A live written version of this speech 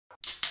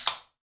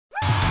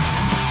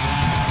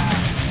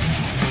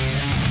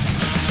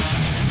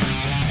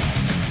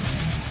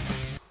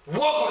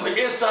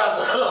inside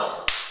the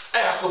hood.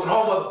 Ass whooping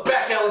home of the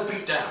back alley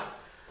beatdown.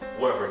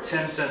 Where for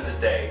 10 cents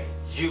a day,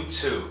 you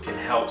too can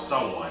help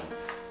someone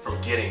from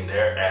getting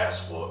their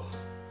ass whooped.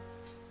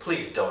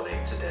 Please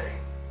donate today.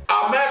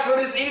 Our match for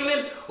this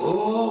evening,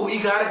 ooh, we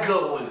got a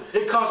good one.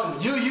 It comes from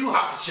Yu Yu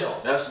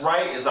Hakusho. That's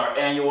right, it's our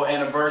annual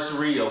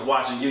anniversary of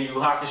watching Yu Yu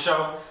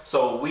Hakusho.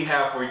 So we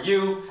have for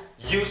you,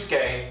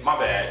 Yusuke, my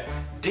bad,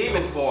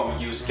 demon form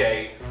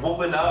Yusuke,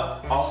 whooping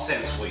up on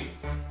Sensui.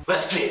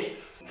 Let's get it.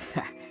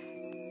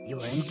 You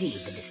are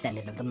indeed the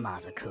descendant of the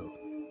Mazaku,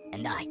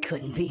 and I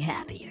couldn't be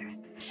happier.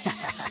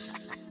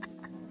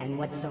 And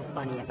what's so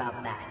funny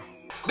about that?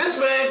 This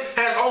man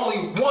has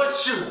only one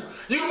shoe.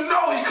 You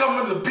know he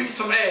coming to beat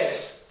some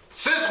ass.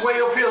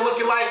 Sensui up here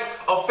looking like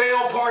a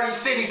failed Party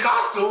City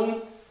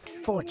costume.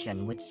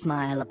 Fortune would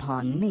smile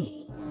upon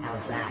me.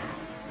 How's that?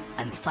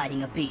 I'm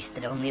fighting a beast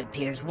that only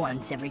appears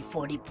once every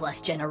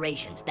 40+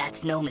 generations.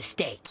 That's no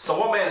mistake. So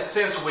one man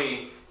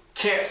Sensui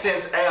can't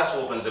sense ass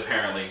whoopings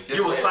apparently.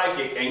 You a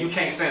psychic and you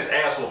can't sense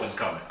ass whoopings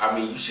coming.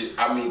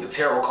 The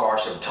tarot card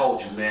should have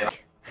told you, man.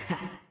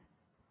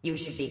 You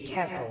should be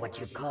careful what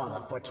you call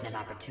a fortunate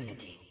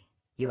opportunity.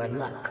 Your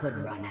luck could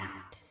run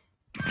out.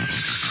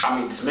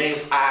 This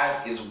man's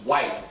eyes is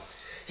white.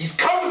 He's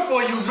coming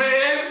for you,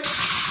 man!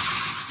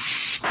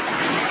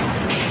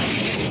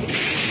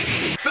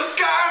 The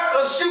skies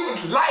are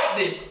shooting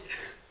lightning!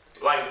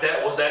 Like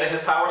that, was that in his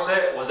power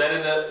set? Was that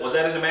in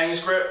the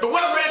manuscript? The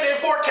weatherman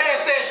didn't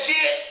forecast that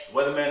shit!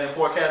 Weatherman didn't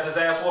forecast his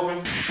ass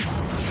whooping?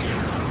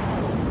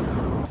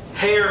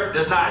 Hair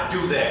does not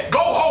do that. Go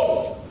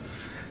home!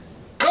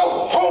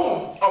 Go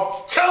home!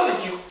 I'm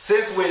telling you!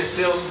 Sensui is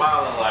still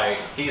smiling like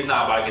he's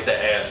not about to get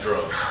that ass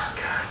drugged.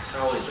 God, it's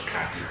always the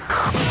cocky.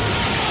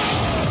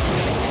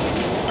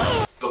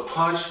 The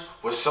punch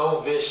was so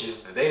vicious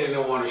that they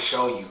didn't want to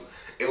show you.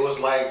 It was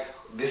like,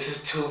 this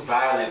is too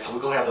violent, so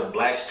we're gonna have the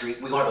black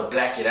streak, we're gonna have to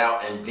black it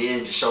out and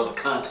then just show the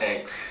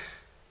contact.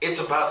 It's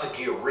about to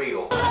get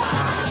real.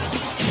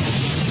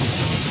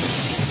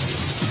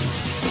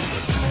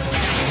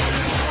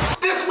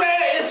 This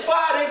man is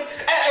sliding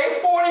at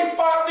a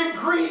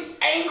 45-degree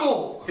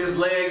angle. His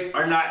legs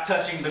are not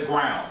touching the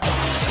ground.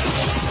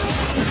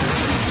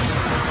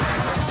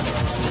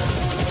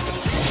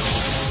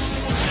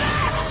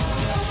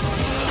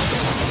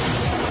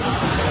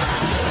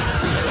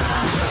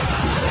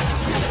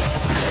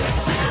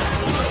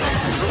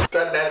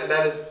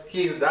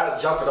 He is not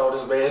jumping on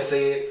this man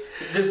said.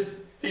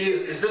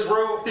 Is this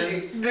rude?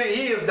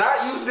 He is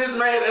not using this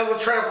man as a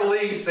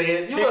trampoline,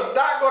 said. You are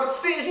not going to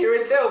sit here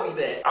and tell me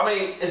that.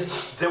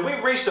 Did we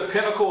reach the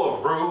pinnacle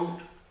of rude?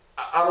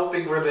 I don't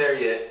think we're there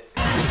yet.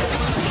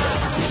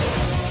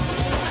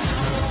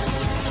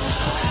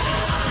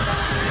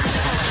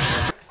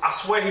 I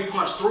swear he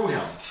punched through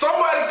him.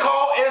 Somebody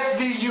call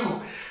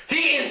SVU.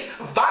 He is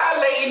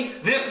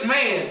violating this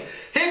man.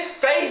 His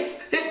face,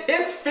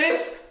 his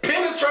fist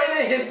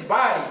penetrating his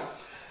body.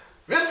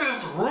 This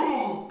is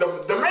rude.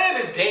 The man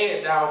is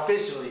dead now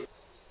officially.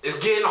 It's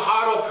getting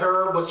hot up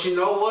here, but you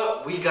know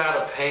what? We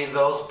gotta pay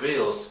those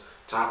bills.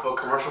 Time for a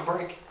commercial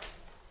break.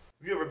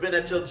 Have you ever been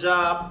at your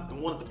job and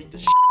wanted to beat the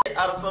shit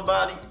out of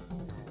somebody?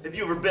 Have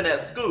you ever been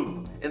at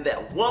school and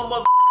that one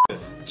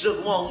motherfucker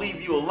just won't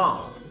leave you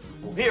alone?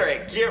 Well, here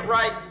at Get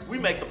Right, we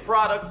make the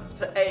products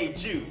to aid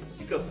you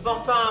because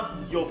sometimes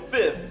your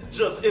fist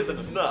just isn't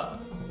enough.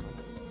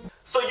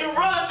 So you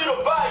running through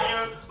the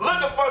bayou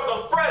looking for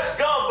some fresh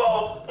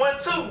gumbo when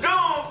two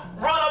goons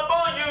run up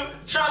on you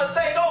trying to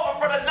take over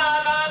for the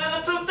 99 and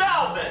the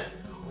 2000.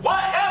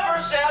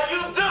 Whatever shall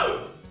you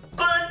do?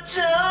 But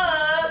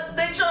John,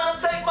 they trying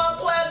to take my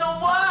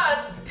platinum watch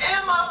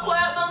and my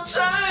platinum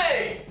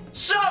chain.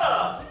 Shut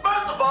up.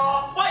 First of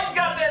all, why you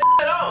got that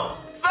shit on?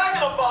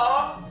 Second of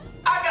all,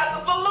 I got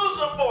the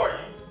solution for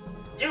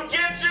you. You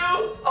get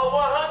you a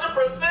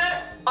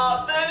 100%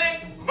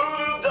 authentic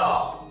voodoo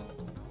doll.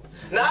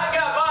 Now I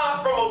got mine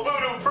from a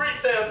voodoo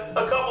priestess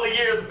a couple of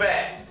years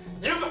back.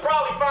 You can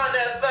probably find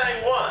that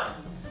same one.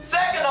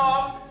 Second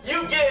off,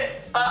 you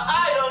get an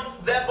item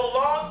that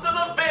belongs to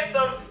the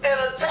victim and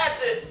attach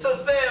it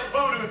to said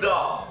voodoo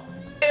doll.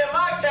 In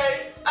my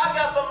case, I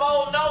got some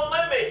old No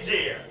Limit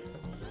gear.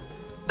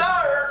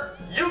 Third,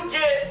 you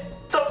get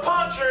to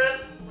puncturing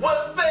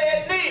with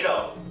said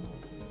needles.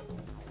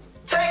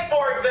 Take,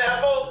 for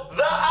example,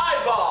 the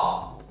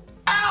eyeball.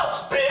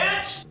 Ouch,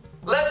 bitch!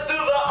 Let's do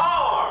the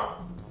arm.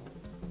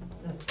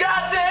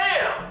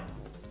 Goddamn!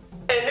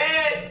 And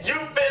then you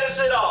finish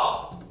it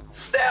off.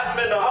 Stab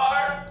him in the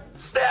heart,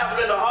 stab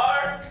him in the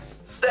heart,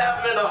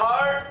 stab him in the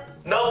heart.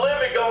 No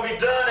Limit gonna be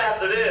done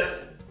after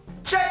this.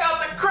 Check out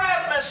the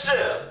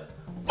craftsmanship.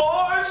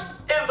 Forged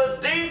in the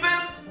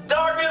deepest,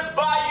 darkest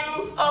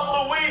bayou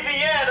of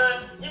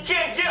Louisiana. You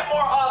can't get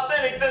more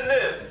authentic than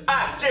this,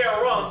 I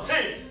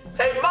guarantee.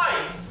 Hey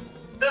Mike,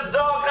 this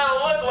dog kinda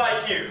look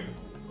like you.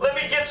 Let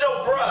me get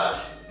your brush.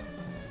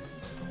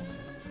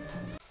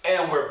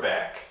 And we're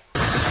back.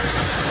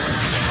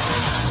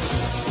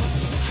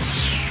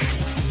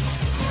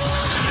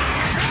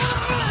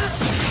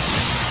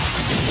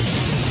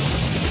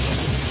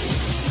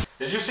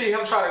 Did you see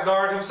him try to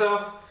guard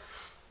himself?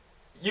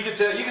 You can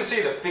tell, you can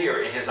see the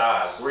fear in his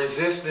eyes.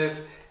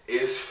 Resistance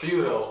is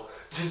futile.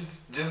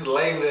 Just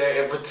lay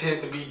there and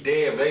pretend to be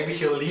dead. Maybe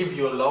he'll leave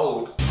you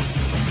alone.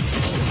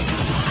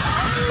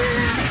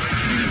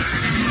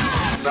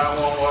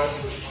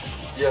 911.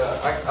 Yeah,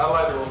 I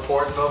like to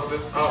report something.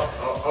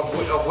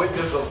 A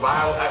witness of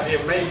violence.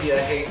 It may be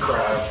a hate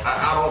crime.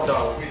 I don't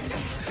know.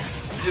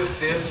 Just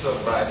send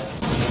somebody.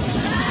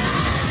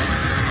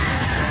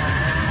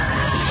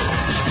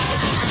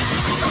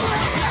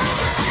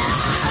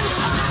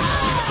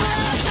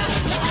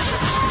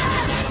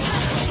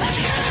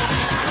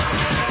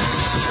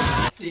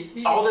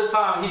 All this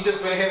time, he's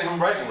just been hitting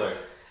him regular.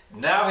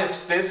 Now his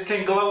fist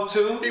can glow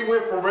too. He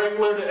went from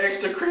regular to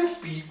extra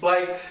crispy.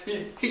 Like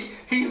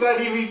he's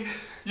not even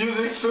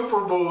using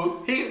super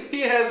moves.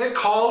 He hasn't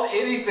called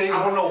anything.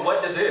 I don't know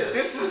what this is.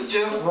 This is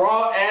just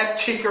raw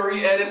ass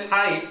kickery at its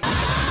height.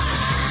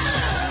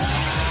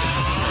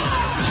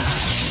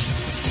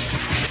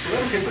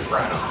 Let him hit the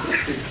ground.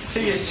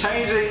 He is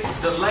changing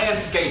the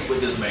landscape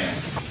with this man.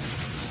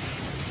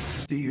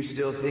 Do you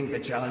still think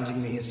that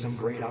challenging me is some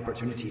great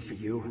opportunity for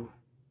you?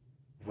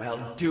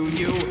 Well, do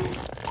you?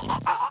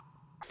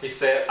 He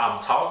said, I'm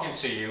talking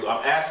to you.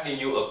 I'm asking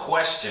you a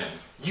question.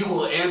 You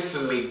will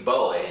answer me,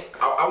 boy.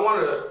 I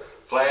want to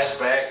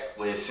flashback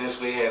when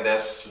Sensui had that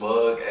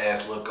smug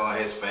ass look on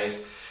his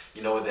face.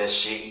 You know, with that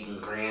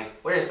shit-eating grin.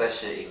 Where is that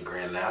shit-eating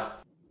grin now?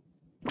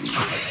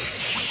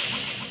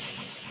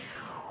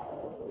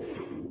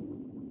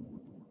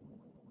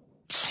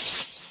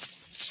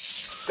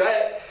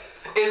 That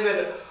is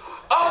an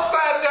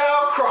upside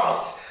down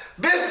cross.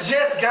 This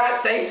just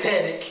got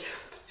satanic.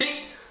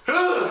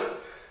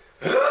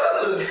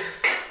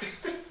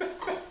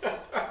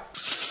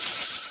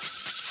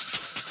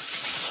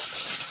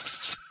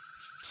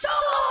 So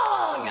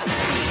long!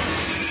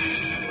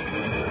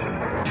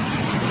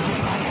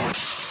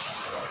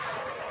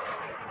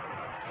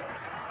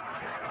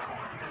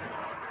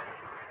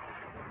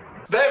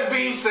 That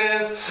beam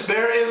says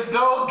there is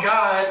no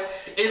God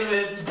in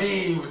this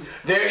beam.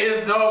 There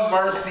is no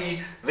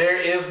mercy. There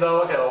is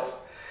no help.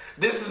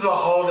 This is a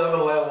whole other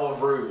level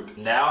of rude.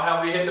 Now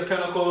have we hit the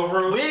pinnacle of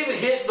rude? We've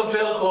hit the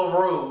pinnacle of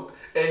rude,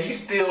 and he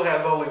still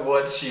has only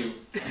one shoe.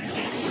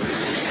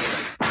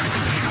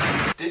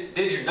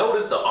 Did you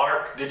notice the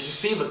arc? Did you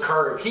see the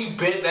curve? He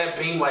bent that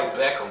beam like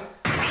Beckham.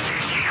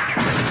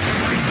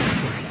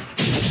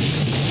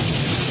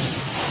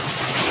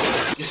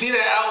 You see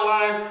that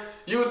outline?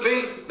 You would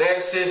think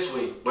that's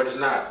Sensui, but it's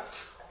not.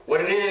 What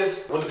it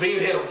is, when the beam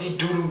hit him, he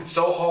doo-dooed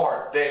so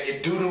hard that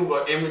it doo-dooed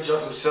an image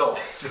of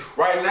himself.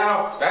 Right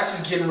now, that's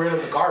just getting rid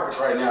of the garbage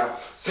right now.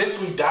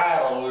 Sensui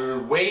died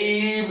on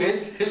way,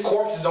 his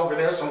corpse is over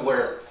there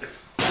somewhere.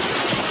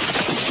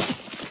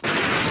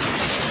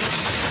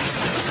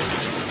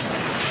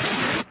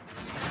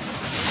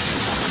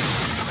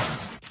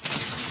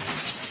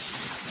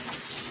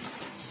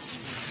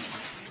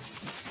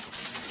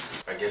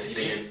 I guess he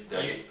didn't.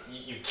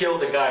 You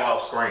killed the guy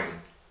off screen.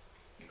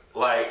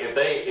 Like,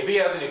 if he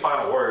has any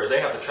final words, they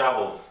have to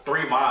travel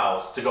 3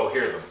 miles to go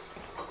hear them.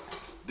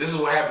 This is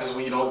what happens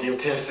when you don't give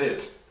 10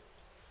 cents.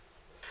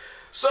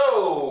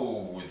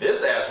 So,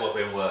 this ass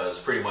whooping was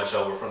pretty much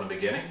over from the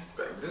beginning.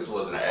 This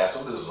wasn't an ass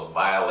whooping, this was a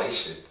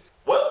violation.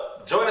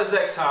 Well, join us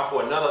next time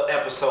for another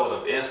episode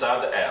of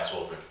Inside the Ass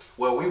Whooping.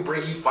 Well, we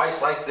bring you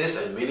fights like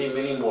this and many,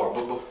 many more.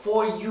 But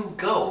before you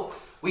go,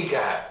 we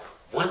got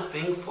one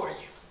thing for you.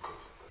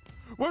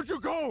 Where'd you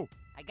go?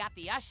 I got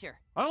the usher.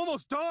 I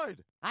almost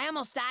died. I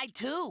almost died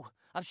too,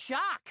 of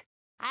shock.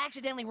 I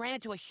accidentally ran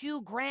into a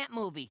Hugh Grant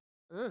movie.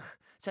 Ugh,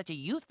 such a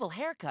youthful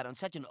haircut on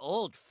such an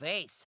old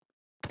face.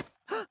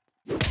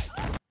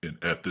 And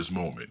at this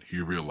moment, he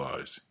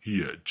realized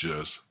he had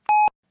just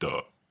f***ed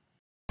up.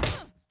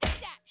 Take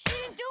that! She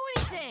didn't do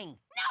anything!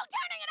 No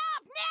turning it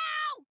off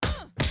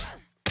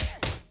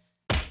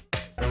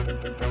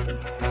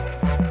now!